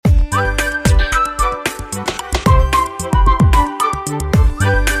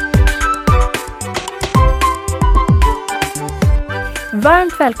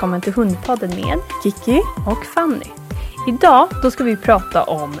välkommen till Hundpodden med Kiki och Fanny. Idag då ska vi prata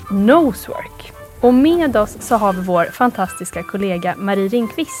om nosework. Och med oss så har vi vår fantastiska kollega Marie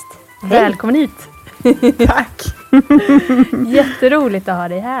Ringqvist. Hej. Välkommen hit! Tack! Jätteroligt att ha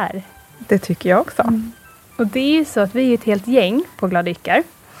dig här. Det tycker jag också. Och det är ju så att vi är ett helt gäng på Glada Yckar.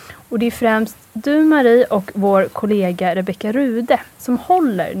 Och det är främst du Marie och vår kollega Rebecka Rude som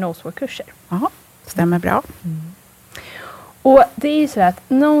håller nosework-kurser. Ja, stämmer bra. Och det är ju så att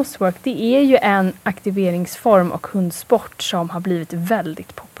nosework, det är ju en aktiveringsform och hundsport som har blivit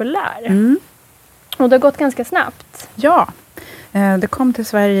väldigt populär. Och det har gått ganska snabbt. Ja, det kom till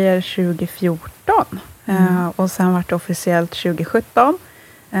Sverige 2014 och sen var det officiellt 2017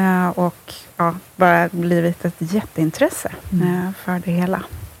 och bara blivit ett jätteintresse för det hela.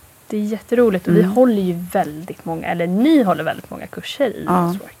 Det är jätteroligt och vi håller ju väldigt många, eller ni håller väldigt många kurser i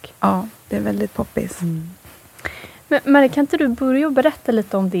nosework. Ja, det är väldigt poppis. Men Marie, kan inte du börja och berätta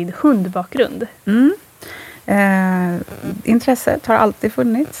lite om din hundbakgrund? Intresset har alltid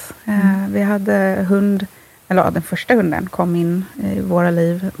funnits. Vi hade hund, eller den första hunden kom in i våra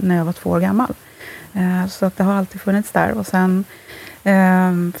liv när jag var 2 år gammal. Så att det har alltid funnits där. Och sen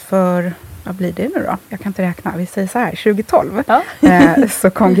för, vad blir det nu då? Jag kan inte räkna. Vi säger så här, 2012 så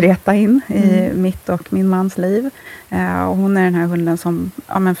kom Greta in i mitt och min mans liv. Och hon är den här hunden som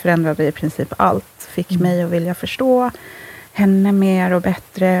förändrade i princip allt. Fick mig att vilja förstå henne mer och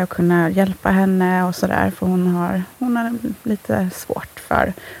bättre och kunna hjälpa henne och sådär. För hon har lite svårt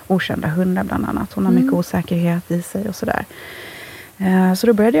för okända hundar bland annat. Hon har mycket osäkerhet i sig och sådär. Så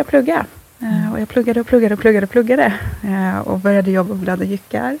då började jag plugga. Och jag pluggade. Och började jobba på Glada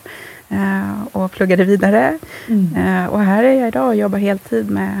Yckar. Och pluggade vidare. Och här är jag idag och jobbar heltid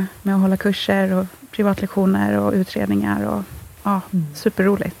med att hålla kurser och privatlektioner och utredningar. Och,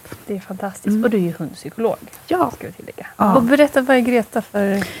 superroligt. Det är fantastiskt. Och du är ju hundpsykolog. Ja. Ska vi tillägga. Ja. Och berätta, vad är Greta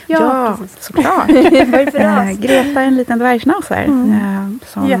för... Ja, såklart. Vad är det för ras? Greta är en liten dvärgschnauzer.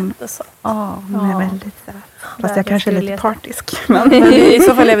 Som, Jättesöt. hon är väldigt söt. Fast jag kanske är lite partisk. Men i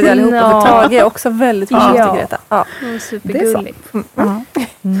så fall är vi det allihopa. Ja. För Tage är också väldigt förtjust i Greta. Ja. Hon är supergullig. Ja.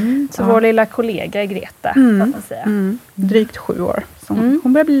 Så vår lilla kollega är Greta, kan man säga. Drygt 7 år. Så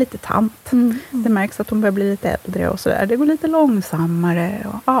hon börjar bli lite tant. Det märks att hon börjar bli lite äldre och sådär. Det går lite långsammare.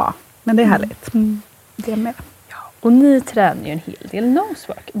 Och, men det är härligt. Det är med. Ja. Och ni tränar ju en hel del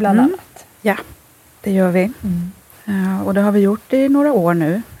nosework, bland annat. Ja, det gör vi. Och det har vi gjort i några år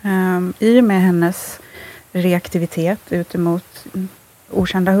nu. I och med hennes reaktivitet ut emot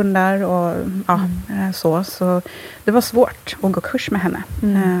okända hundar och så det var svårt att gå kurs med henne.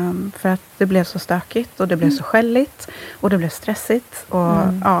 För att det blev så stökigt och det blev så skälligt och det blev stressigt och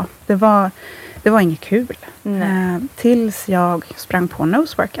det var inget kul. Tills jag sprang på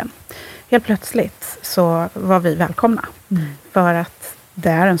noseworken. Helt plötsligt så var vi välkomna för att det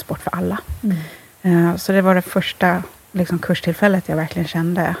är en sport för alla. Så det var det första kurstillfället jag verkligen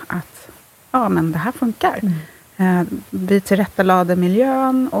kände att men det här funkar. Vi tillrättalade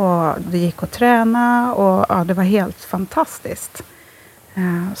miljön och det gick att träna och det var helt fantastiskt.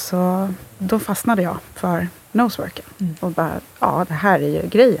 Så då fastnade jag för noseworken och bara, det här är ju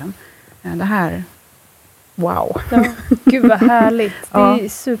grejen. Det här, wow. Ja, gud vad härligt. Det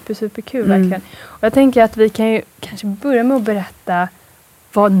är superkul verkligen. Och jag tänker att vi kan ju kanske börja med att berätta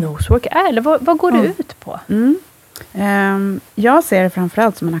vad nosework är, eller vad går det ut på? Jag ser det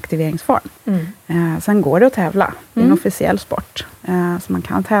framförallt som en aktiveringsform. Sen går det att tävla. Det är en officiell sport. Så man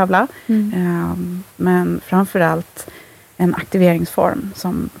kan tävla. Men framförallt en aktiveringsform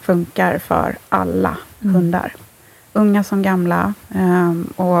som funkar för alla hundar. Unga som gamla.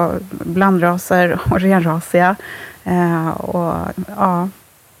 Och blandraser och renrasiga. Och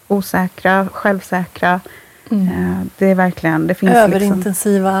osäkra, självsäkra. Det är verkligen, det finns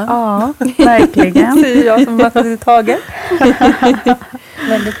överintensiva. Ja, verkligen. Säger jag som mattat i Tage.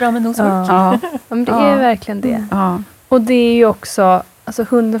 Väldigt bra med nosework. Ja, men det är verkligen det. Och det är ju också, alltså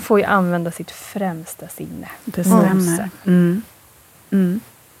hunden får ju använda sitt främsta sinne. Det stämmer.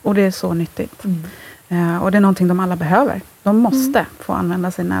 Och det är så nyttigt. Och det är någonting de alla behöver. De måste få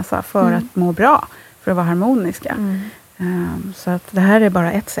använda sin näsa för att må bra. För att vara harmoniska. Så att det här är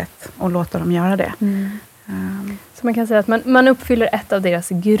bara ett sätt att låta dem göra det. Så man kan säga att man uppfyller ett av deras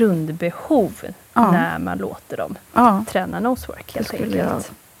grundbehov när man låter dem träna nosework helt enkelt. Jag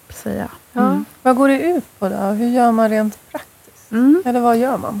säga. Vad går det ut på då? Hur gör man rent praktiskt? Eller vad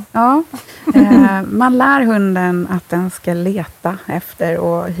gör man? Man lär hunden att den ska leta efter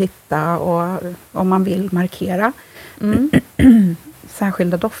och hitta och om man vill markera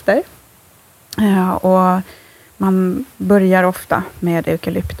särskilda dofter. Och man börjar ofta med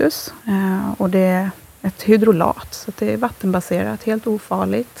eukalyptus och det ett hydrolat. Så det är vattenbaserat, helt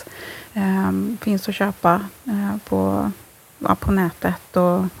ofarligt. Finns att köpa på nätet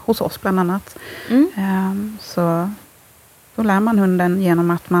och hos oss bland annat. Så då lär man hunden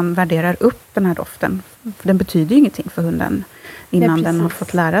genom att man värderar upp den här doften. För den betyder ju ingenting för hunden innan den har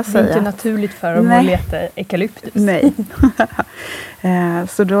fått lära sig. Det är inte naturligt för dem att leta eukalyptus. Nej.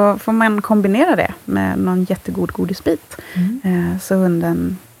 Så då får man kombinera det med någon jättegod godisbit. Så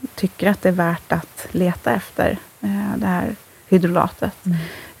hunden tycker att det är värt att leta efter det här hydrolatet.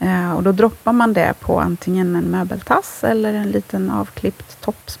 Och då droppar man det på antingen en möbeltass eller en liten avklippt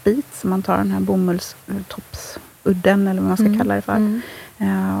toppsbit. Så man tar den här bomullstoppsudden eller vad man ska kalla det för.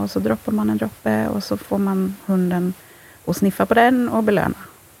 Och så droppar man en droppe och så får man hunden att sniffa på den och belöna.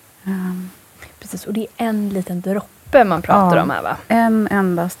 Precis, och det är en liten droppe man pratar om här, va? En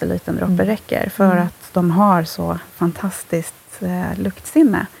endaste liten droppe räcker för att de har så fantastiskt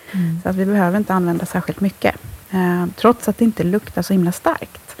luktsinne. Så att vi behöver inte använda särskilt mycket. Trots att det inte luktar så himla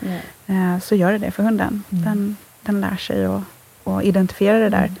starkt så gör det för hunden. Den lär sig att identifiera det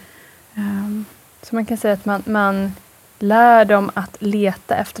där. Så man kan säga att man lär dem att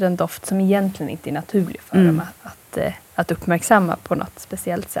leta efter en doft som egentligen inte är naturlig för dem att uppmärksamma på något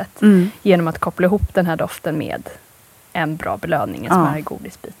speciellt sätt. Genom att koppla ihop den här doften med en bra belöning, som är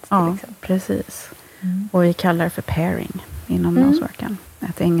godisbit till exempel. Precis. Och vi kallar det för pairing inom noseworken.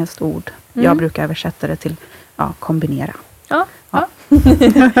 Ett engelskt ord. Jag brukar översätta det till kombinera. Ja. Det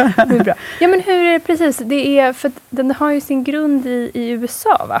är bra. Ja, men hur är det precis? Det är för att den har ju sin grund i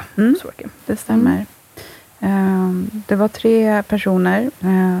USA, va? Det stämmer. Det var 3 personer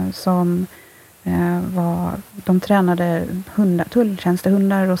som de tränade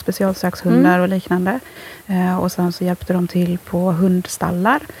tulltjänstehundar och specialsökshundar och liknande. Och sen så hjälpte de till på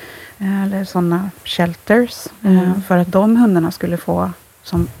hundstallar eller sådana shelters för att de hundarna skulle få,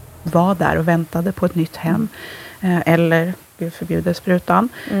 som var där och väntade på ett nytt hem eller, Gud förbjuder, sprutan,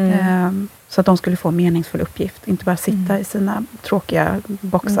 så att de skulle få meningsfull uppgift, inte bara sitta i sina tråkiga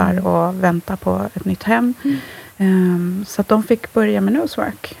boxar och vänta på ett nytt hem. Så att de fick börja med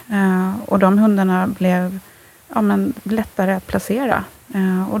nosework. Och de hundarna blev lättare att placera.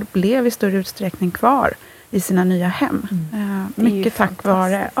 Och de blev i större utsträckning kvar i sina nya hem. Mycket tack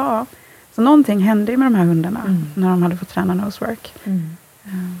vare. Så någonting hände med de här hundarna när de hade fått träna nosework.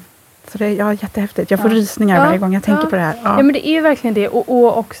 Så det är jättehäftigt. Jag får rysningar varje gång jag tänker på det här. Ja, men det är verkligen det.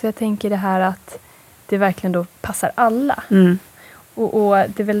 Och också jag tänker det här att det verkligen då passar alla. Och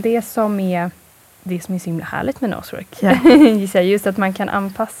det är väl det som är så himla härligt med nosework. Just att man kan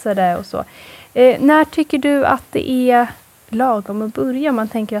anpassa det och så. När tycker du att det är lagom att börja? Man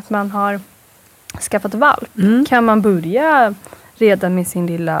tänker att man har skaffat valp. Kan man börja redan med sin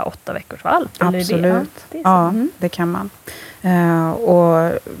lilla 8 veckors valp? Absolut. Det kan man.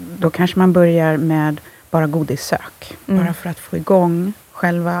 Och då kanske man börjar med bara godissök. Bara för att få igång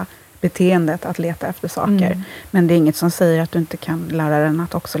själva beteendet att leta efter saker. Men det är inget som säger att du inte kan lära den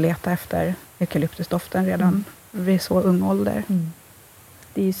att också leta efter eukalyptusdoften redan vid så ung ålder.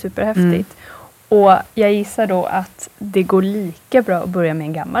 Det är ju superhäftigt. Och jag gissar då att det går lika bra att börja med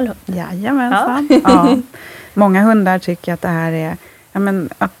en gammal hund. Jajamensan. Många hundar tycker att det här är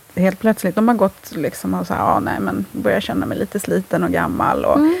att helt plötsligt de har gått liksom och börjar känna mig lite sliten och gammal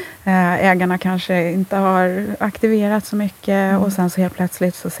och ägarna kanske inte har aktiverat så mycket och sen så helt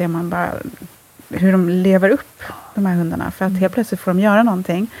plötsligt så ser man bara hur de lever upp, de här hundarna, för att helt plötsligt får de göra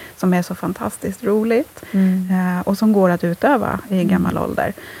någonting som är så fantastiskt roligt och som går att utöva i gammal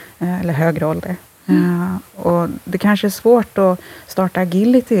ålder eller högre ålder. Och det kanske är svårt att starta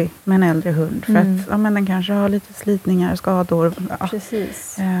agility med en äldre hund för att den kanske har lite slitningar, skador.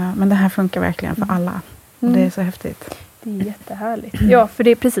 Precis. Men det här funkar verkligen för alla. Och det är så häftigt. Det är jättehärligt. Ja, för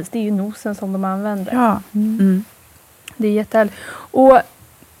det är ju nosen som de använder. Det är jättehärligt. Och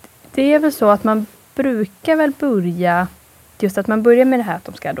det är väl så att man brukar väl börja, just att man börjar med det här att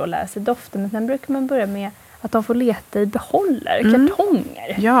de ska då lära sig doften, men sen brukar man börja med att de får leta i behållare,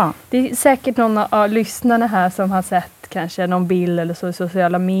 kartonger. Ja. Det är säkert någon av lyssnarna här som har sett kanske någon bild eller så i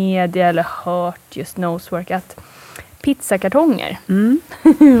sociala medier eller hört just nosework att pizzakartonger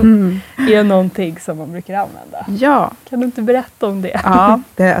är någonting som man brukar använda. Ja. Kan du inte berätta om det? Ja,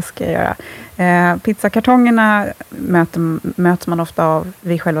 det ska jag göra. Pizzakartongerna möts man ofta av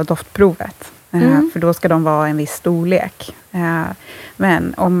vid själva doftprovet. För då ska de vara en viss storlek.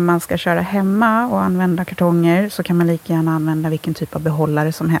 Men om man ska köra hemma och använda kartonger så kan man lika gärna använda vilken typ av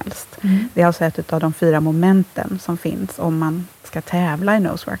behållare som helst. Det är alltså ett av de 4 momenten som finns om man ska tävla i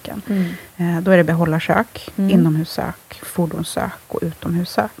noseworken. Då är det behållarsök, inomhussök, fordonssök och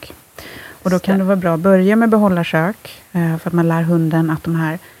utomhussök. Och då kan det vara bra att börja med behållarsök för att man lär hunden att de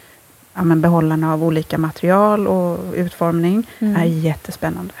här behållarna av olika material och utformning är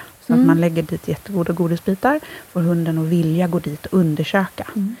jättespännande. Så att man lägger dit jättegoda godisbitar, får hunden att vilja gå dit och undersöka.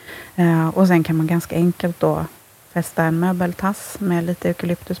 Och sen kan man ganska enkelt då fästa en möbeltass med lite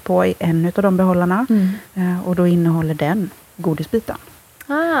eukalyptus på i en av de behållarna. Och då innehåller den godisbiten.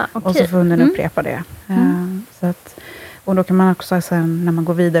 Okay. Och så får hunden upprepa det. Så att, och då kan man också sen, när man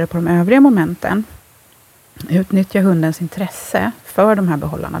går vidare på de övriga momenten, utnyttja hundens intresse för de här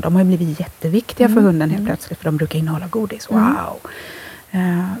behållarna. De har ju blivit jätteviktiga för hunden helt plötsligt, för de brukar innehålla godis. Wow!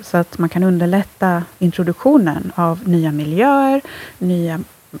 Så att man kan underlätta introduktionen av nya miljöer, nya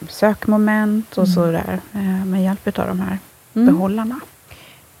sökmoment och sådär, med hjälp av de här behållarna.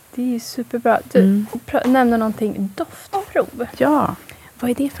 Det är ju superbra. Du nämnde någonting, doftprov. Ja.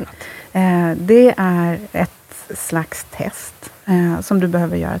 Vad är det för något? Det är ett slags test som du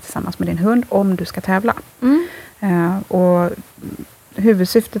behöver göra tillsammans med din hund om du ska tävla. Och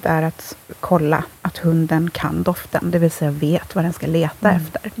huvudsyftet är att kolla att hunden kan doften, det vill säga vet vad den ska leta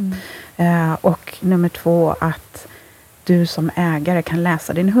efter. Och nummer 2, att du som ägare kan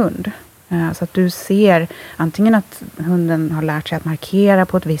läsa din hund. Så att du ser antingen att hunden har lärt sig att markera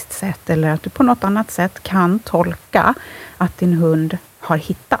på ett visst sätt, eller att du på något annat sätt kan tolka att din hund har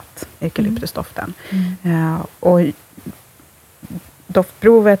hittat eukalyptusdoften. Och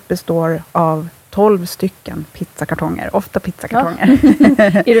doftprovet består av 12 stycken pizzakartonger, ofta pizzakartonger.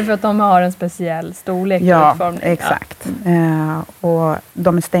 Är det för att de har en speciell storlek? Ja, exakt. Och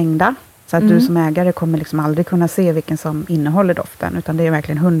de är stängda, så att du som ägare kommer liksom aldrig kunna se vilken som innehåller doften, utan det är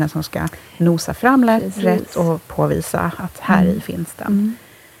verkligen hunden som ska nosa fram rätt och påvisa att här i finns den.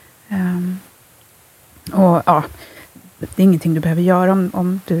 Och ja, det är ingenting du behöver göra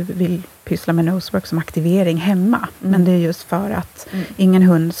om du vill pyssla med nosework som aktivering hemma. Men det är just för att ingen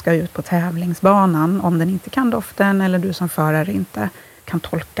hund ska ut på tävlingsbanan om den inte kan doften, eller du som förare inte kan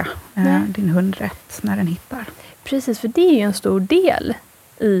tolka din hund rätt när den hittar. Precis, för det är ju en stor del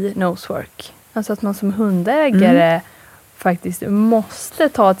i nosework. Alltså att man som hundägare faktiskt måste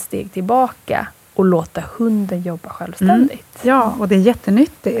ta ett steg tillbaka och låta hunden jobba självständigt. Ja, och det är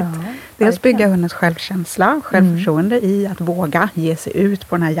jättenyttigt. Ja, dels bygga hundens självkänsla, självförtroende i att våga ge sig ut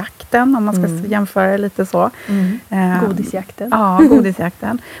på den här jakten, om man ska jämföra lite så. Godisjakten. Ja,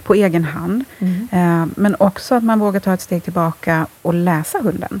 godisjakten på egen hand. Men också att man vågar ta ett steg tillbaka och läsa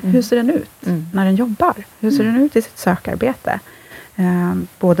hunden. Hur ser den ut när den jobbar? Hur ser den ut i sitt sökarbete?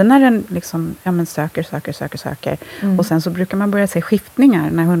 Både när den liksom, söker. Och sen så brukar man börja se skiftningar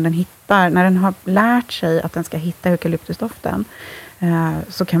när hunden hittar, när den har lärt sig att den ska hitta eukalyptusdoften.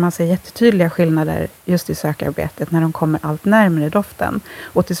 Så kan man se jättetydliga skillnader just i sökarbetet när de kommer allt närmare doften.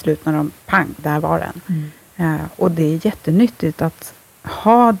 Och till slut när de, pang, där var den. Och det är jättenyttigt att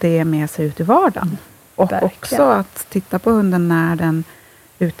ha det med sig ut i vardagen. Och också att titta på hunden när den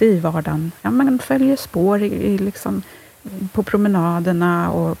ute i vardagen följer spår i liksom, på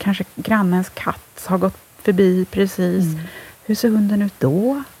promenaderna, och kanske grannens katt har gått förbi precis. Hur ser hunden ut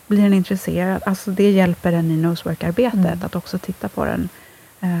då? Blir den intresserad? Alltså det hjälper den i nosework-arbetet att också titta på den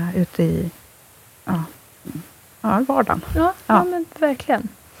ute i vardagen. Ja, men verkligen.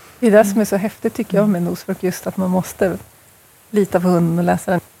 Det är det som är så häftigt tycker jag med nosework, just att man måste lita på hunden och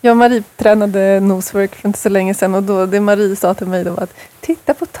läsa den. Jag och Marie tränade nosework för inte så länge sedan, och då, det Marie sa till mig då var att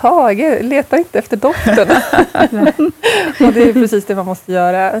titta på Tage, leta inte efter doften. Och det är precis det man måste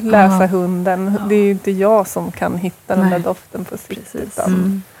göra, läsa hunden. Det är ju inte jag som kan hitta den där doften på sitt.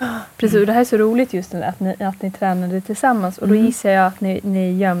 Precis, och det här är så roligt just att ni tränade tillsammans, och då gissar jag att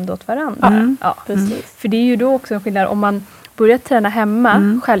ni gömde åt varandra. Ja, precis. För det är ju då också en skillnad om man börjar träna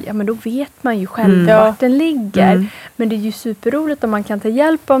hemma själv, men då vet man ju själv vart den ligger. Men det är ju superroligt om man kan ta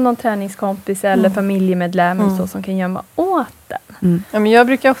hjälp av någon träningskompis eller familjemedlem så, som kan gömma åt den. Ja, men jag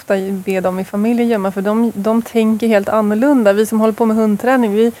brukar ofta be dem i familjen gömma, för de tänker helt annorlunda. Vi som håller på med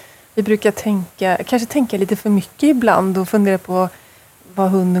hundträning, vi brukar tänka lite för mycket ibland och fundera på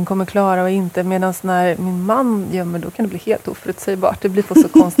vad hunden kommer klara och inte. Medan när min man gömmer, då kan det bli helt oförutsägbart. Det blir på så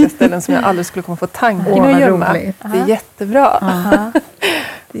konstiga ställen som jag aldrig skulle komma få tanken att gömma. Det är jättebra.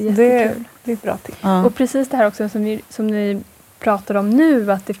 Det är jättekul. Det är bra till. Och precis det här också som ni pratar om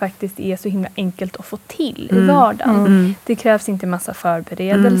nu, att det faktiskt är så himla enkelt att få till i vardagen. Det krävs inte massa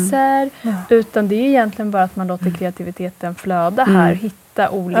förberedelser, utan det är egentligen bara att man låter kreativiteten flöda här, hitta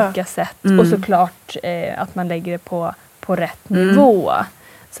olika sätt, och såklart att man lägger det på rätt nivå,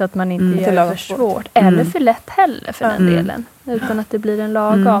 så att man inte gör det för svårt eller för lätt heller för den delen, utan att det blir en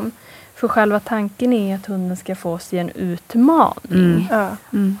lagom. För själva tanken är att hunden ska få sig en utmaning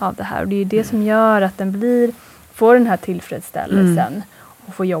av det här, och det är ju det som gör att den får den här tillfredsställelsen.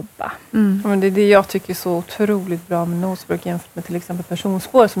 och få jobba. Men det är det jag tycker är så otroligt bra med nosework jämfört med till exempel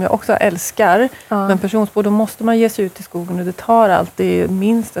personspår som jag också älskar. Ja. Men personspår, då måste man ge sig ut i skogen och det tar alltid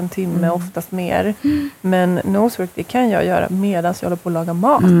minst en timme, oftast mer. Men nosework, det kan jag göra medan jag håller på att laga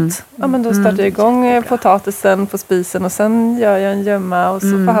mat. Ja, men då startar jag igång potatisen på spisen och sen gör jag en gömma och så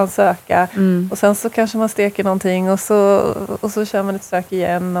får han söka. Och sen så kanske man steker någonting och så kör man ett sök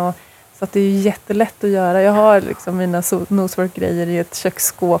igen och så att det är ju jättelätt att göra. Jag har liksom mina nosework-grejer i ett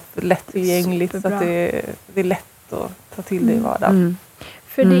köksskåp lättillgängligt. Så att det är lätt att ta till det i vardagen.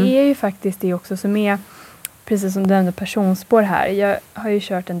 För det är ju faktiskt det också som är, precis som du nämnde personspår här. Jag har ju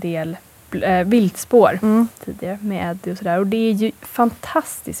kört en del viltspår tidigare med Eddie och sådär. Och det är ju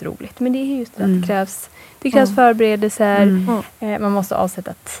fantastiskt roligt. Men det är just det att det krävs förberedelser. Man måste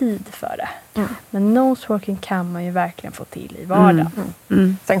avsätta tid för det. Men noseworking kan man ju verkligen få till i vardagen.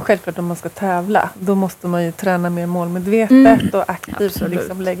 Sen självklart om man ska tävla, då måste man ju träna mer målmedvetet och aktivt och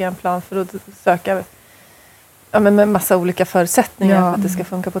liksom lägga en plan för att söka med massa olika förutsättningar för att det ska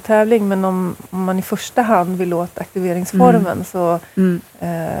funka på tävling. Men om man i första hand vill åt aktiveringsformen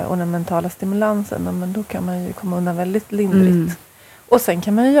och den mentala stimulansen, men då kan man ju komma undan väldigt lindrigt. Och sen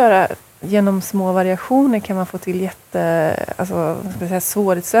kan man ju göra, genom små variationer kan man få till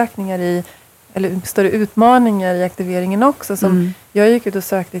svårighetsökningar eller större utmaningar i aktiveringen också. Som jag gick ut och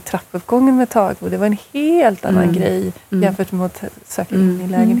sökte i trappuppgången med tag och det var en helt annan grej jämfört med att söka in i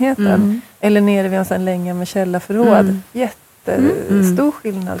lägenheten. Eller nere vid en sån länga med källarförråd. Jättestor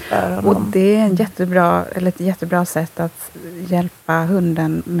skillnad för honom. Och det är ett jättebra sätt att hjälpa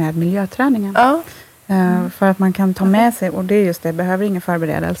hunden med miljöträningen. Ja. För att man kan ta med sig, och det är just det, behöver inga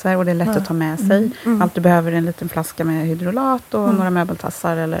förberedelser och det är lätt att ta med sig. Allt du behöver är en liten flaska med hydrolat och några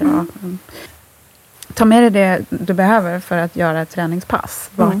möbeltassar eller ta med dig det du behöver för att göra ett träningspass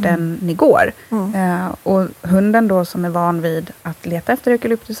vart än ni går. Och hunden då som är van vid att leta efter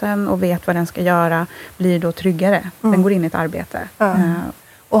eukalyptusen och vet vad den ska göra blir då tryggare. Den går in i ett arbete.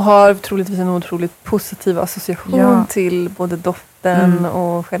 Och har troligtvis en otroligt positiv association till både doften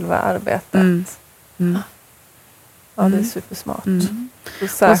och själva arbetet. Ja, det är supersmart. Så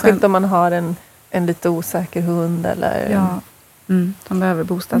särskilt om man har en lite osäker hund eller... som behöver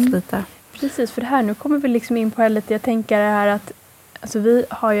boostas lite. Precis, för det här, nu kommer vi liksom in på lite, jag tänker det här att alltså vi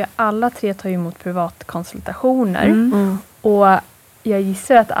har ju alla tre tar emot privatkonsultationer och jag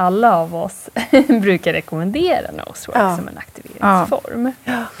gissar att alla av oss brukar rekommendera nosework som en aktiveringsform.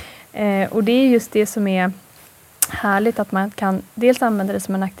 Och det är just det som är härligt, att man kan dels använda det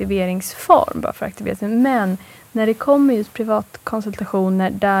som en aktiveringsform bara för aktivering, men när det kommer just privatkonsultationer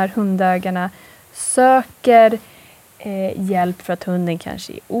där hundägarna söker hjälp för att hunden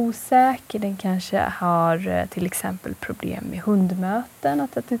kanske är osäker, den kanske har till exempel problem med hundmöten,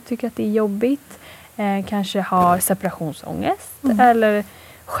 att den tycker att det är jobbigt, kanske har separationsångest eller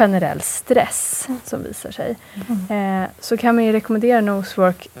generell stress som visar sig. Så kan man ju rekommendera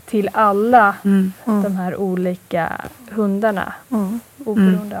nosework till alla de här olika hundarna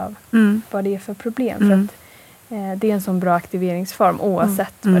oberoende av vad det är för problem. För att det är en sån bra aktiveringsform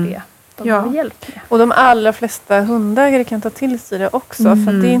oavsett vad det är de har hjälp med. Och de allra flesta hundägare kan ta till sig det också. För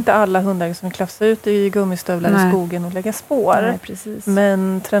att det är inte alla hundägare som klafsar ut i gummistövlar i skogen och lägga spår. Nej, precis.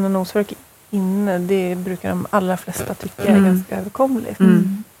 Men träna nosework inne, det brukar de allra flesta tycka är ganska överkomligt.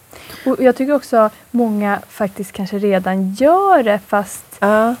 Och jag tycker också många faktiskt kanske redan gör det fast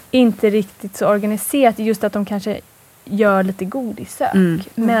inte riktigt så organiserat. Just att de kanske gör lite godissök.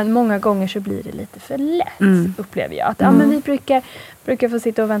 Men många gånger så blir det lite för lätt, upplever jag. Att men vi brukar få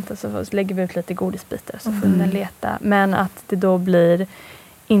sitta och vänta så lägger vi ut lite godisbitar så får hunden leta. Men att det då blir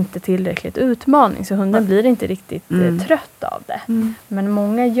inte tillräckligt utmaning. Så hunden blir inte riktigt trött av det. Men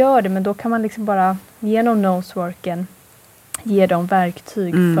många gör det, men då kan man liksom bara genom noseworken ge dem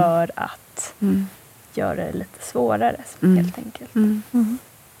verktyg för att göra det lite svårare helt enkelt.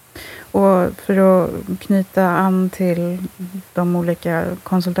 Och för att knyta an till de olika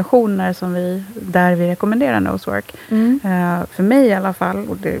konsultationer där vi rekommenderar nosework. För mig i alla fall,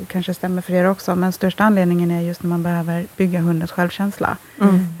 och det kanske stämmer för er också, men största anledningen är just när man behöver bygga hundens självkänsla.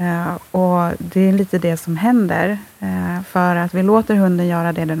 Och det är lite det som händer. För att vi låter hunden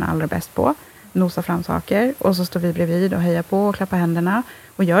göra det den är allra bäst på. Nosa fram saker och så står vi bredvid och hejar på och klappar händerna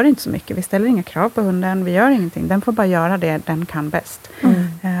och gör inte så mycket. Vi ställer inga krav på hunden, vi gör ingenting. Den får bara göra det den kan bäst.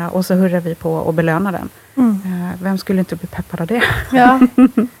 Och så hurrar vi på och belönar den. Vem skulle inte bli peppad av det? Ja,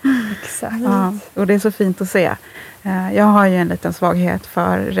 exakt. Och det är så fint att se. Jag har ju en liten svaghet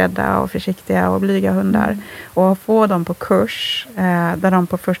för rädda och försiktiga och blyga hundar. Och få dem på kurs där de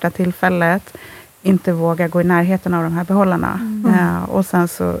på första tillfället inte vågar gå i närheten av de här behållarna. Och sen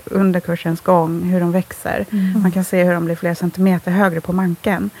så under kursens gång, hur de växer. Man kan se hur de blir flera centimeter högre på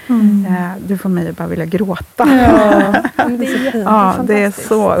manken. Du får mig bara vilja gråta. Det är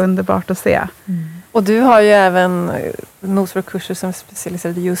så underbart att se. Och du har ju även nosework-kurser som är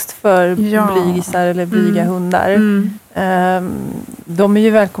specialiserade just för blygisar eller blyga hundar. De är ju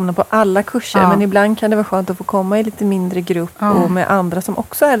välkomna på alla kurser, men ibland kan det vara skönt att få komma i lite mindre grupp och med andra som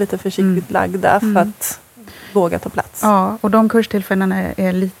också är lite försiktigt lagda för att våga ta plats. Ja, och de kurstillfällena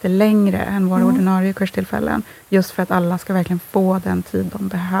är lite längre än våra ordinarie kurstillfällen. Just för att alla ska verkligen få den tid de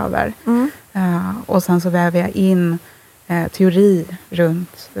behöver. Och sen så väver jag in teori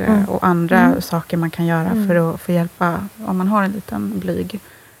runt och andra saker man kan göra för att få hjälpa om man har en liten blyg,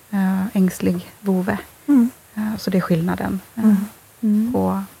 ängslig vove. Så det är skillnaden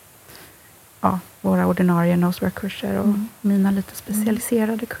på våra ordinarie nosework-kurser och mina lite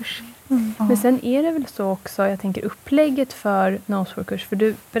specialiserade kurser. Men sen är det väl så också, jag tänker upplägget för nosework-kurs, för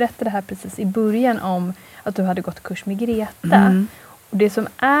du berättade här precis i början om att du hade gått kurs med Greta. Och det som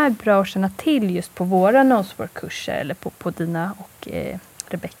är bra att känna till just på våra nosework-kurser eller på dina och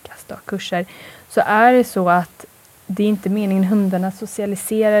Rebeckas kurser, så är det så att det är inte meningen, hundarna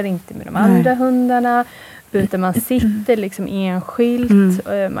socialiserar inte med de andra hundarna, utan man sitter liksom enskilt,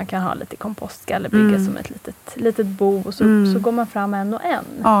 man kan ha lite kompostgaller, bygga som ett litet bo och så går man fram en och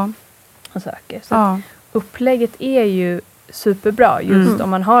en och söker. Så upplägget är ju superbra just om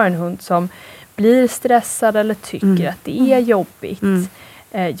man har en hund som blir stressad eller tycker att det är jobbigt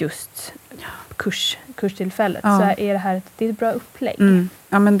just kurstillfället, så är det är ett bra upplägg.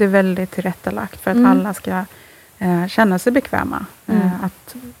 Ja, men det är väldigt tillrättalagt för att alla ska känna sig bekväma.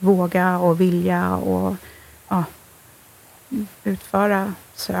 Att våga och vilja och utföra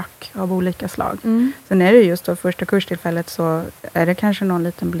sök av olika slag. Sen är det just då första kurstillfället, så är det kanske någon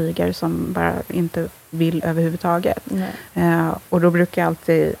liten blygare som bara inte vill överhuvudtaget. Och då brukar jag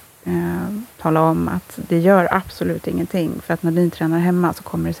alltid tala om att det gör absolut ingenting, för att när ni tränar hemma så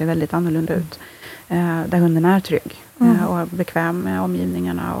kommer det se väldigt annorlunda ut. Där hunden är trygg och bekväm med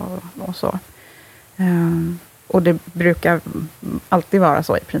omgivningarna och så. Och det brukar alltid vara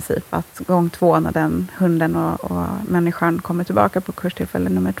så i princip, att gång 2 när den hunden och människan kommer tillbaka på kurstillfälle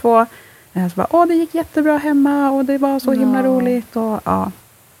nummer 2, så bara, det gick jättebra hemma och det var så himla roligt.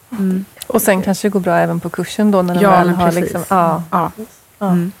 Och sen kanske det går bra även på kursen då, när den väl har precis. liksom...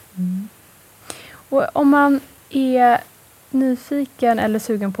 Och om man är nyfiken eller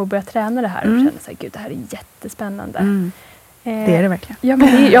sugen på att börja träna det här och känner sig, gud, det här är jättespännande. Det är det verkligen. Ja,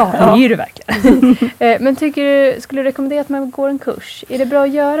 men det är det verkligen. Men skulle du rekommendera att man går en kurs? Är det bra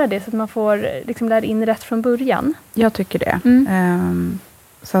att göra det så att man får liksom lära in rätt från början? Jag tycker det.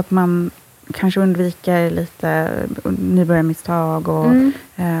 Så att man kanske undviker lite nybörjarmisstag och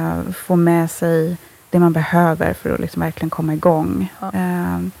får med sig det man behöver för att liksom verkligen komma igång.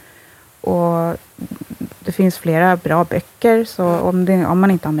 Och det finns flera bra böcker, så om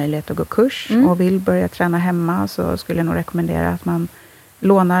man inte har möjlighet att gå kurs och vill börja träna hemma, så skulle jag nog rekommendera att man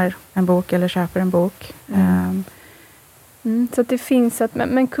lånar en bok eller köper en bok. Så att det finns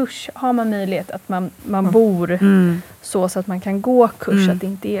men kurs har man möjlighet att man bor så att man kan gå kurs, att det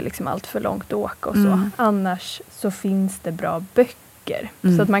inte är liksom allt för långt att åka och så. Annars så finns det bra böcker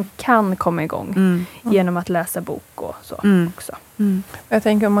så att man kan komma igång genom att läsa bok och så också. Jag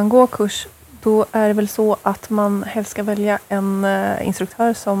tänker, om man går kurs, då är det väl så att man helst ska välja en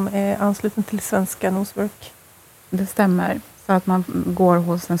instruktör som är ansluten till Svenska Nosework. Det stämmer. Så att man går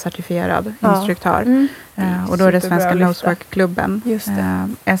hos en certifierad instruktör. Och då är det Svenska Nosework-klubben.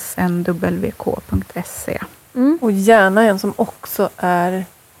 snwk.se. Och gärna en som också är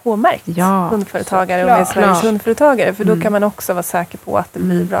H-märkt hundföretagare och med Sveriges hundföretagare. För då kan man också vara säker på att det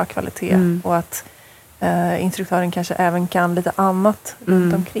blir bra kvalitet. Och att instruktören kanske även kan lite annat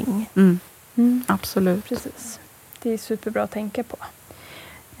runt omkring. Absolut. Precis. Det är superbra att tänka på.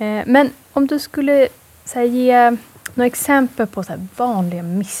 Men om du skulle ge några exempel på så här vanliga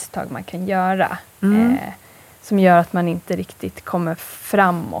misstag man kan göra som gör att man inte riktigt kommer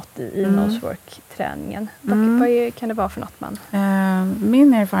framåt i nosework-träningen. Vad kan det vara för något man?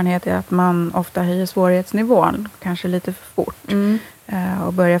 Min erfarenhet är att man ofta höjer svårighetsnivån kanske lite för fort.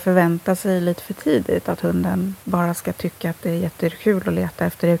 Och börjar förvänta sig lite för tidigt att hunden bara ska tycka att det är jättekul att leta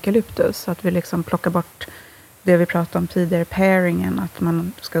efter eukalyptus. Så att vi liksom plockar bort det vi pratade om tidigare, pairingen, att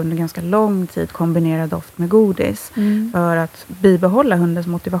man ska under ganska lång tid kombinera doft med godis för att bibehålla hundens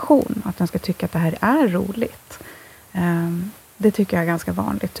motivation, att den ska tycka att det här är roligt. Det tycker jag är ganska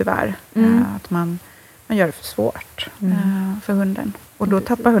vanligt tyvärr. Att man man gör det för svårt för hunden. Och då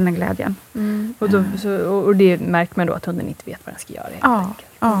tappar hunden glädjen. Och det märker man då att hunden inte vet vad den ska göra.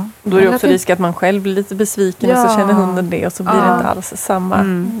 Ja. Då är det också risk att man själv blir lite besviken och så känner hunden det och så blir det inte alls samma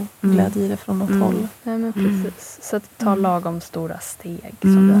glädje i det från något håll. Nej, men precis. Så att ta lagom stora steg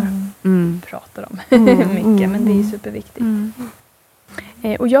som du pratar om mycket. Men det är superviktigt.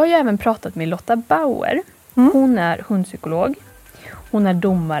 Och jag har ju även pratat med Lotta Bauer. Hon är hundpsykolog. Hon är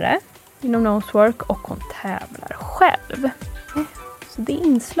domare inom Nosework och hon tävlar själv. Så det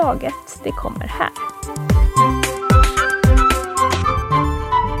inslaget, det kommer här.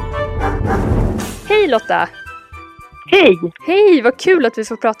 Hej Lotta! Hej! Hej, vad kul att vi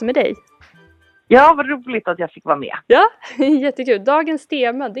får prata med dig. Ja, vad roligt att jag fick vara med. Ja, jättekul. Dagens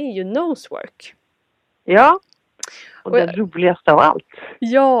tema, det är ju Nosework. Ja, och det roligaste av allt.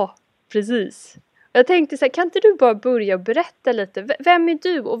 Ja, precis. Jag tänkte så här, kan inte du bara börja och berätta lite? Vem är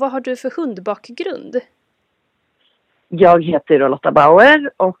du och vad har du för hundbakgrund? Jag heter Lotta Bauer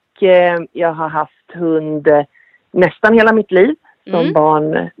och jag har haft hund nästan hela mitt liv. Som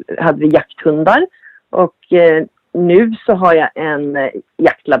barn hade vi jakthundar. Och nu så har jag en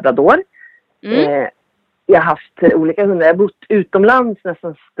jaktlabrador. Jag har haft olika hundar. Jag har bott utomlands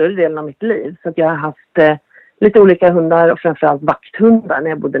nästan större delen av mitt liv. Så att jag har haft lite olika hundar och framförallt vakthundar när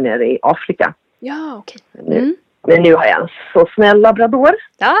jag bodde nere i Afrika. Ja, okej. Men nu har jag en så snäll labrador.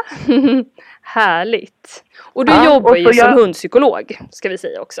 Ja, härligt. Och du jobbar ju som hundpsykolog, ska vi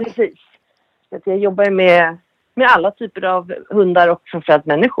säga också. Precis. Jag jobbar med alla typer av hundar och framförallt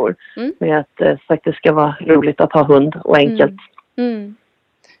människor. Med att det ska vara roligt att ha hund och enkelt.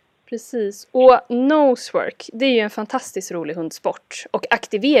 Precis. Och Nosework, det är ju en fantastiskt rolig hundsport och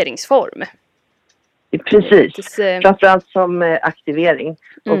aktiveringsform. Precis. Framförallt som aktivering.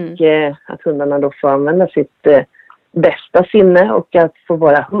 Och att hundarna då får använda sitt bästa sinne och att få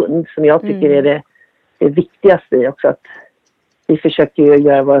vara hund som jag tycker är det viktigaste i också. Att vi försöker ju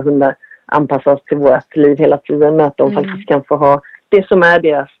göra våra hundar anpassa oss till vårt liv hela tiden. Men att de faktiskt kan få ha det som är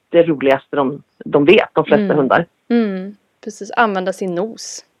det roligaste de vet, de flesta hundar. Precis, använda sin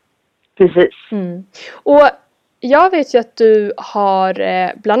nos. Precis. Och jag vet ju att du har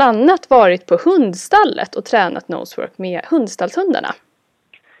bland annat varit på hundstallet och tränat Nosework med hundstallshundarna.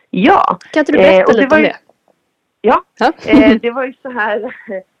 Ja. Kan inte du berätta lite om det? Ja, det var ju så här.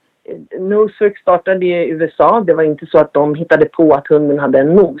 Nosework startade i USA. Det var inte så att de hittade på att hunden hade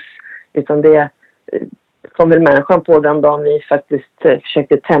en nos. Utan det kom väl människan på den dagen vi faktiskt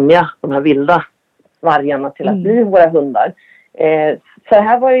försökte tämja de här vilda vargarna till att bli våra hundar. Så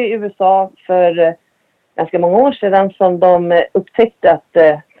här var ju i USA för ganska många år sedan som de upptäckte att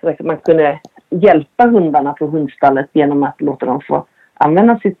man kunde hjälpa hundarna på hundstallet genom att låta dem få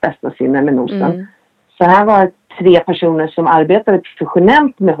använda sitt bästa sinne med nosen. Så här var 3 personer som arbetade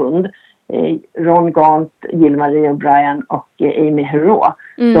professionellt med hund. Ron Gaunt, Jill-Marie och Brian och Amy Hero.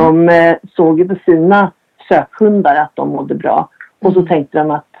 De såg ju på sina sökhundar att de mådde bra. Och så tänkte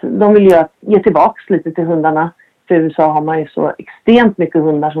de att de vill ge tillbaka lite till hundarna. För i USA har man ju så extremt mycket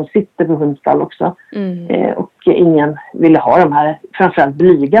hundar som sitter på hundstall också. Och ingen ville ha de här framförallt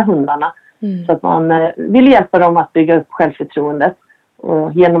blyga hundarna. Så att man ville hjälpa dem att bygga upp självförtroendet.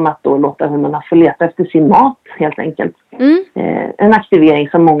 Och genom att då låta hundarna få leta efter sin mat helt enkelt. En aktivering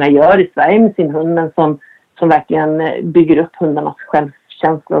som många gör i Sverige med sin hund. Men som verkligen bygger upp hundarnas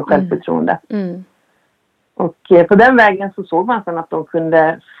självkänsla och självförtroende. Och på den vägen så såg man sedan att de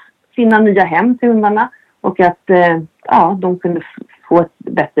kunde finna nya hem till hundarna. Och att de kunde få ett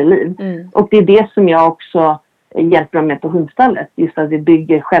bättre liv. Och det är det som jag också hjälper dem med på hundstallet. Just att vi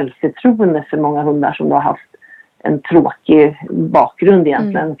bygger självförtroende för många hundar som då har haft en tråkig bakgrund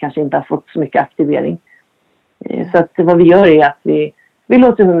egentligen. Kanske inte har fått så mycket aktivering. Så att vad vi gör är att vi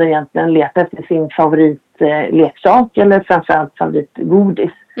låter hunden egentligen leta efter sin favoritleksak eller framförallt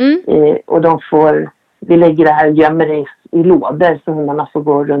favoritgodis. Och vi lägger det här och gömmer det i lådor så hundarna får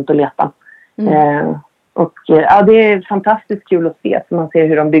gå runt och leta. Och det är fantastiskt kul att se. Så man ser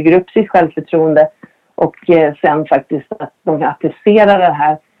hur de bygger upp sitt självförtroende. Och sen faktiskt att de kan applicera det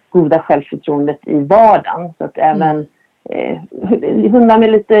här goda självförtroendet i vardagen. Så att även hundar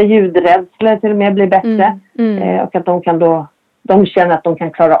med lite ljudrädsla till och med blir bättre. Och att de känner att de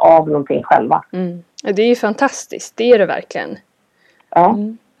kan klara av någonting själva. Det är ju fantastiskt, det är det verkligen. Ja.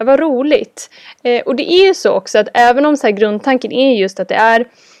 Vad roligt. Och det är ju så också att även om så här grundtanken är just att det är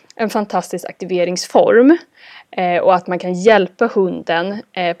en fantastisk aktiveringsform och att man kan hjälpa hunden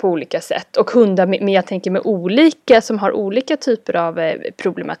på olika sätt. Och hundar jag tänker med olika som har olika typer av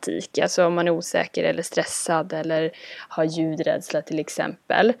problematik. Alltså om man är osäker eller stressad eller har ljudrädsla till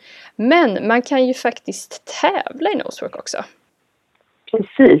exempel. Men man kan ju faktiskt tävla i Nosework också.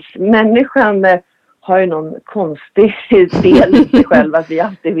 Precis. Människan har ju någon konstig del i sig själv att vi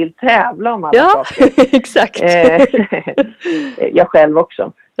alltid vill tävla om alla saker. Exakt. Jag själv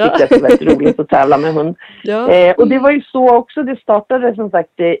också. Tycker att det är väldigt roligt att tävla med hund. Ja. Och det var ju så också, det startade som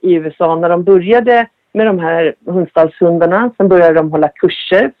sagt i USA när de började med de här hundstallshundarna. Sen började de hålla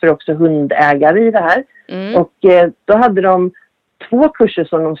kurser för också hundägare i det här. Och då hade de 2 kurser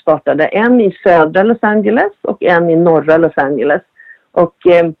som de startade. En i södra Los Angeles och en i norra Los Angeles. Och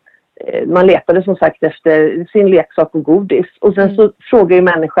man letade som sagt efter sin leksak och godis. Och sen så frågar ju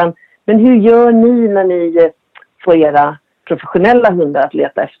människan, men hur gör ni när ni får era professionella hundar att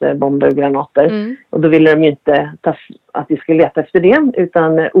leta efter bomber och granater? Och då ville de ju inte att vi skulle leta efter det,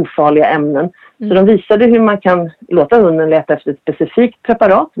 utan ofarliga ämnen. Så de visade hur man kan låta hunden leta efter ett specifikt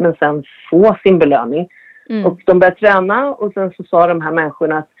preparat men sen få sin belöning. Och de började träna och sen så sa de här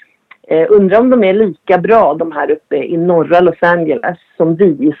människorna att undrar om de är lika bra de här uppe i norra Los Angeles som vi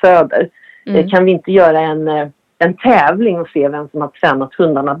i söder. Kan vi inte göra en tävling och se vem som har tränat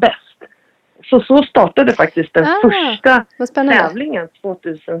hundarna bäst? Så startade faktiskt den första tävlingen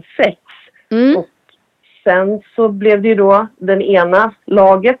 2006. Och sen så blev det ju då den ena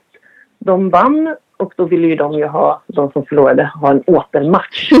laget, de vann. Och då ville ju de som förlorade ha en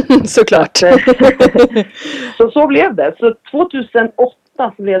återmatch. Såklart. Så blev det. Så 2008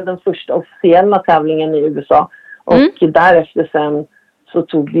 så blev den första officiella tävlingen i USA. Och därefter sen så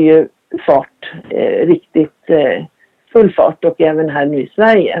tog det ju fart, riktigt full fart. Och även här nu i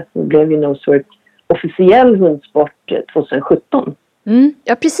Sverige så blev ju Nosework officiell hundsport 2017.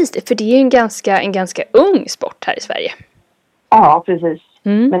 Ja, precis. För det är en ganska ung sport här i Sverige. Ja, precis.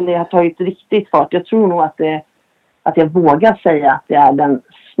 Men det har tagit riktigt fart. Jag tror nog att jag vågar säga att det är den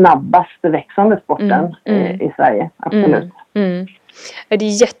snabbaste växande sporten i Sverige. Absolut. Det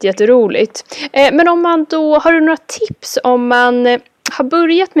är jätteroligt. Men om man då, har du några tips om man har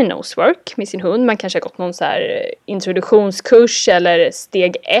börjat med Nosework med sin hund? Man kanske har gått någon så här introduktionskurs eller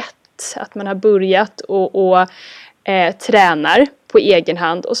steg 1. Att man har börjat och tränar på egen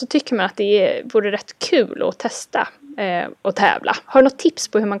hand. Och så tycker man att det vore rätt kul att testa och tävla. Har du något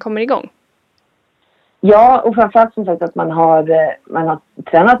tips på hur man kommer igång? Ja, och framförallt som sagt att man har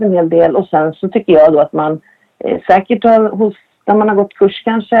tränat en hel del. Och sen så tycker jag då att man säkert när man har gått kurs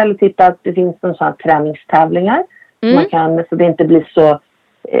kanske eller tittat att det finns någon sån här träningstävlingar. Man kan, så det inte blir så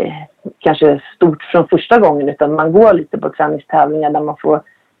kanske stort från första gången, utan man går lite på träningstävlingar där man får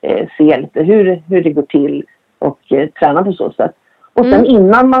se lite hur det går till och träna på så sätt. Och sen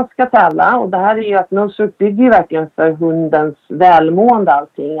innan man ska tävla, och det här är ju att Nosework bygger ju verkligen för hundens välmående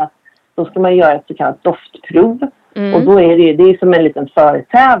allting, att då ska man göra ett så kallat doftprov. Och då är det är som en liten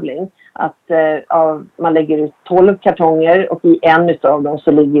förtävling. Att man lägger ut 12 kartonger och i en utav dem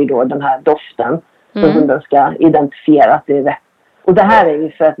så ligger ju då den här doften. Så hunden ska identifiera att det är rätt. Och det här är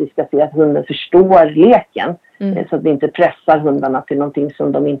ju för att vi ska se att hunden förstår leken. Så att vi inte pressar hundarna till någonting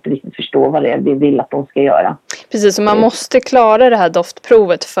som de inte riktigt förstår vad det är vi vill att de ska göra. Precis, så man måste klara det här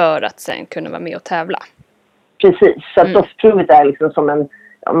doftprovet för att sen kunna vara med och tävla. Precis, så att doftprovet är liksom som en,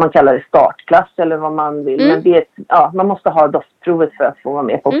 om man kallar det startklass eller vad man vill. Men det är, man måste ha doftprovet för att få vara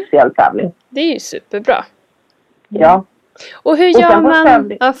med på officiell tävling. Det är ju superbra. Ja. Och hur gör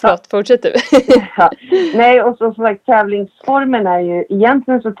man... förlåt, fortsätt du. Nej, och så sagt, tävlingsformen är ju...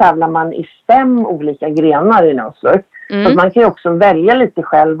 Egentligen så tävlar man i 5 olika grenar i Nosework. Så man kan ju också välja lite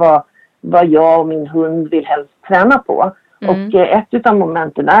själv vad jag och min hund vill helst träna på. Och ett av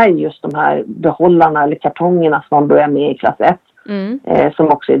momenten är just de här behållarna eller kartongerna som man börjar med i klass 1. Som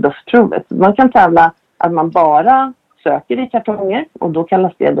också är doftprovet. Man kan tävla att man bara söker i kartonger. Och då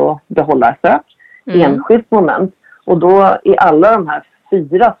kallas det då behållarsök. Enskilt moment. Och då i alla de här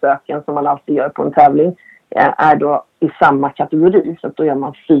 4 söken som man alltid gör på en tävling är då i samma kategori. Så att då gör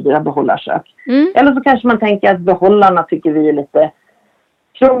man 4 behållarsök. Eller så kanske man tänker att behållarna tycker vi är lite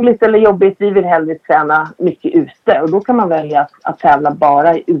krångligt eller jobbigt. Vi vill hellre träna mycket ute. Och då kan man välja att tävla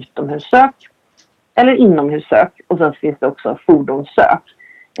bara i utomhussök eller inomhussök. Och sen finns det också fordonssök.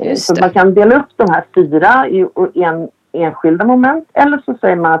 Så man kan dela upp de här 4 i enskilda moment. Eller så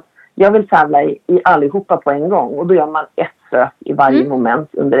säger man att jag vill tävla i allihopa på en gång. Och då gör man ett sök i varje moment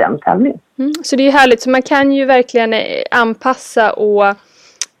under en tävling. Så det är härligt. Så man kan ju verkligen anpassa och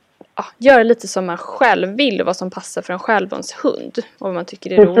göra lite som man själv vill. Och vad som passar för en själv och ens hund. Och vad man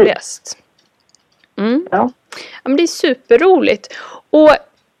tycker är roligast. Ja, men det är superroligt. Och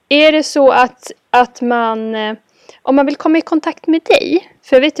är det så att man... Om man vill komma i kontakt med dig.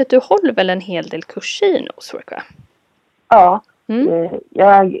 För jag vet ju att du håller väl en hel del kurser i Nosework, va? Ja.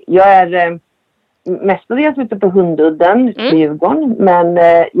 Jag är mestadels ute på Hundudden i Djurgården, men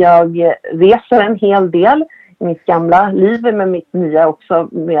jag reser en hel del. mitt gamla liv med mitt nya också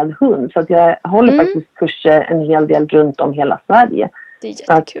med hund. Så att jag håller faktiskt kurser en hel del runt om hela Sverige. Det är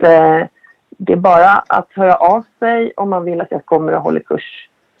jättekul. Så att, det är bara att höra av sig om man vill att jag kommer och håller kurs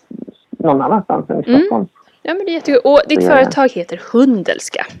någon annanstans än i Stockholm. Ja, men det är jättekul. Och ditt företag heter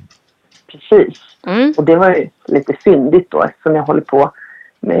Hundelska. Precis. Och det var ju lite fyndigt då, eftersom jag håller på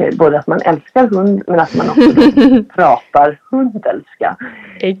med både att man älskar hund men att man också pratar hundelska.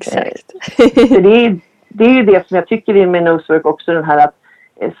 Exakt. Så det är ju det som jag tycker är med Nosework också, den här att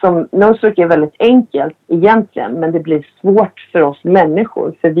som Nosework är väldigt enkelt egentligen, men det blir svårt för oss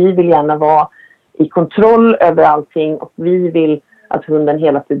människor, för vi vill gärna vara i kontroll över allting och vi vill att hunden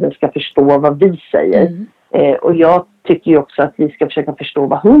hela tiden ska förstå vad vi säger. Och jag tycker ju också att vi ska försöka förstå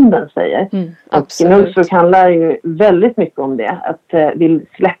vad hunden säger. Och Nosework handlar ju väldigt mycket om det. Att vi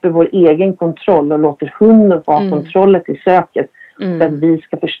släpper vår egen kontroll och låter hunden få ha kontrollet i söket. För att vi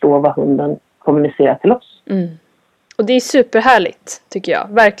ska förstå vad hunden kommunicerar till oss. Och det är superhärligt, tycker jag.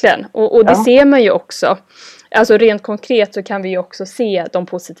 Verkligen. Och det ser man ju också. Alltså rent konkret så kan vi ju också se de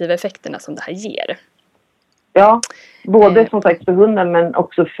positiva effekterna som det här ger. Ja, både som sagt för hunden men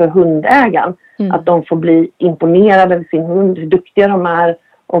också för hundägaren. Att de får bli imponerade över sin hund, hur duktiga de är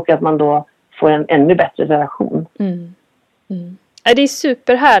och att man då får en ännu bättre relation. Det är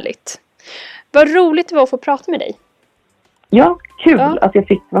superhärligt. Vad roligt det var att få prata med dig. Ja, kul att jag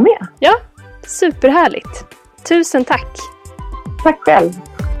fick vara med. Ja, superhärligt. Tusen tack. Tack själv.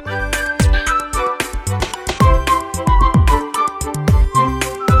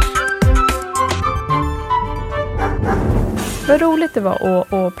 Vad roligt det var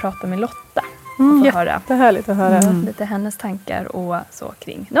att prata med Lotta. Jättehärligt att höra. Lite hennes tankar och så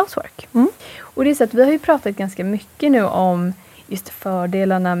kring Nosework. Och det är så att vi har ju pratat ganska mycket nu om just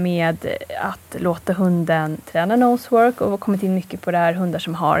fördelarna med att låta hunden träna Nosework och kommit in mycket på det här, hundar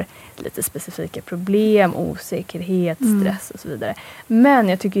som har lite specifika problem, osäkerhet, stress och så vidare. Men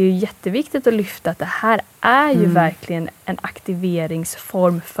jag tycker det är jätteviktigt att lyfta att det här är ju verkligen en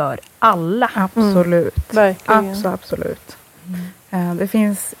aktiveringsform för alla. Absolut. Verkligen. Absolut. Det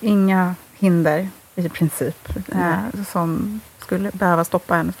finns inga hinder i princip som skulle behöva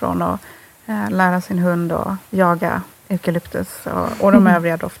stoppa en från att lära sin hund att jaga eukalyptus och de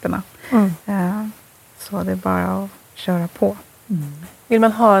övriga dofterna. Så det är bara att köra på. Vill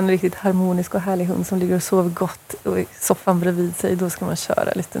man ha en riktigt harmonisk och härlig hund som ligger och sover gott och i soffan bredvid sig, då ska man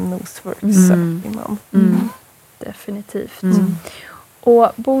köra lite Nosework innan. Definitivt.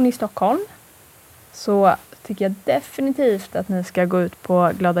 Och bor ni i Stockholm så tycker jag definitivt att ni ska gå ut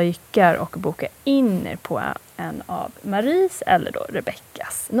på Glada Jyckar och boka in er på en av Maries eller då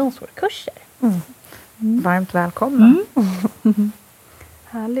Rebeckas Nosework-kurser. Varmt välkomna.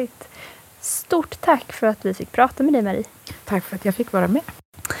 Härligt. Stort tack för att vi fick prata med dig, Marie. Tack för att jag fick vara med.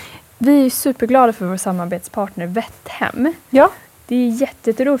 Vi är superglada för vår samarbetspartner Vethem. Ja. Det är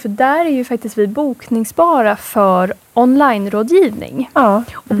jätteroligt för där är ju faktiskt vi bokningsbara för online-rådgivning. Ja.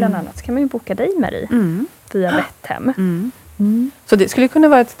 Och bland annat så kan man ju boka dig, Marie, via Vethem. Så det skulle kunna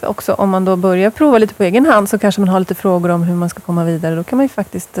vara också, om man då börjar prova lite på egen hand så kanske man har lite frågor om hur man ska komma vidare. Då kan man ju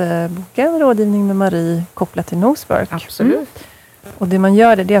faktiskt boka en rådgivning med Marie kopplat till Nosework. Absolut. Och det man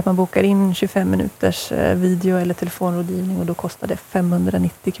gör det är att man bokar in 25 minuters video eller telefonrådgivning och då kostar det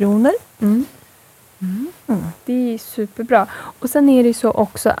 590 kronor. Det är superbra. Och sen är det ju så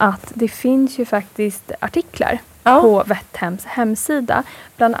också att det finns ju faktiskt artiklar på Vethems hemsida.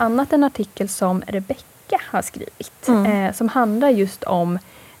 Bland annat en artikel som Rebecka har skrivit. Som handlar just om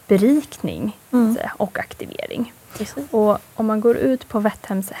berikning och aktivering. Precis. Och om man går ut på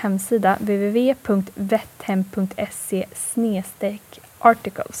Vethems hemsida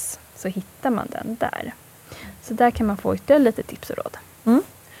www.vethem.se/articles så hittar man den där. Så där kan man få ytterligare lite tips och råd.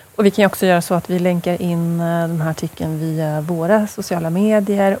 Och vi kan ju också göra så att vi länkar in den här artikeln via våra sociala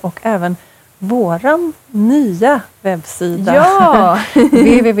medier och även våran nya webbsida. Ja!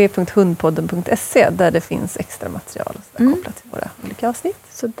 www.hundpodden.se där det finns extra material och så kopplat till våra olika avsnitt.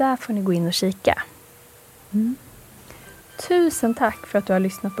 Så där får ni gå in och kika. Tusen tack för att du har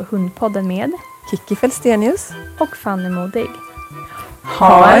lyssnat på Hundpodden med Kiki Fälstenius och Fanny Modig.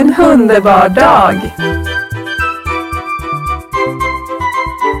 Ha en underbar dag!